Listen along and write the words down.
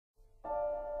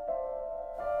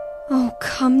Oh,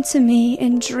 come to me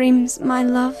in dreams, my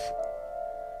love.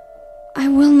 I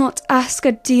will not ask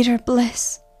a dearer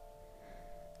bliss.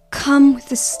 Come with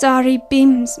the starry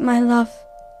beams, my love,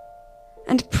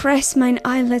 and press mine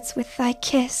eyelids with thy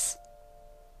kiss.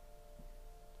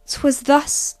 'Twas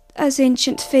thus, as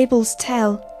ancient fables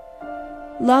tell,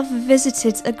 love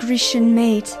visited a Grecian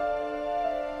maid,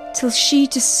 till she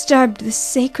disturbed the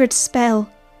sacred spell,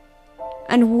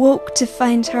 and woke to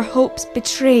find her hopes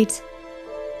betrayed.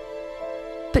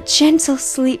 But gentle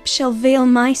sleep shall veil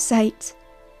my sight,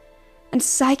 and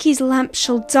Psyche's lamp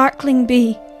shall darkling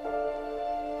be,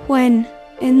 when,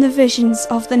 in the visions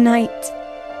of the night,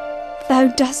 thou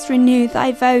dost renew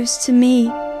thy vows to me.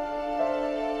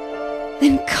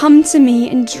 Then come to me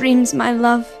in dreams, my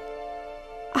love.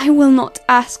 I will not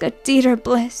ask a dearer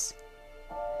bliss.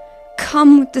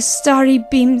 Come with the starry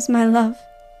beams, my love,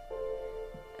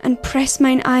 and press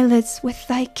mine eyelids with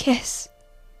thy kiss.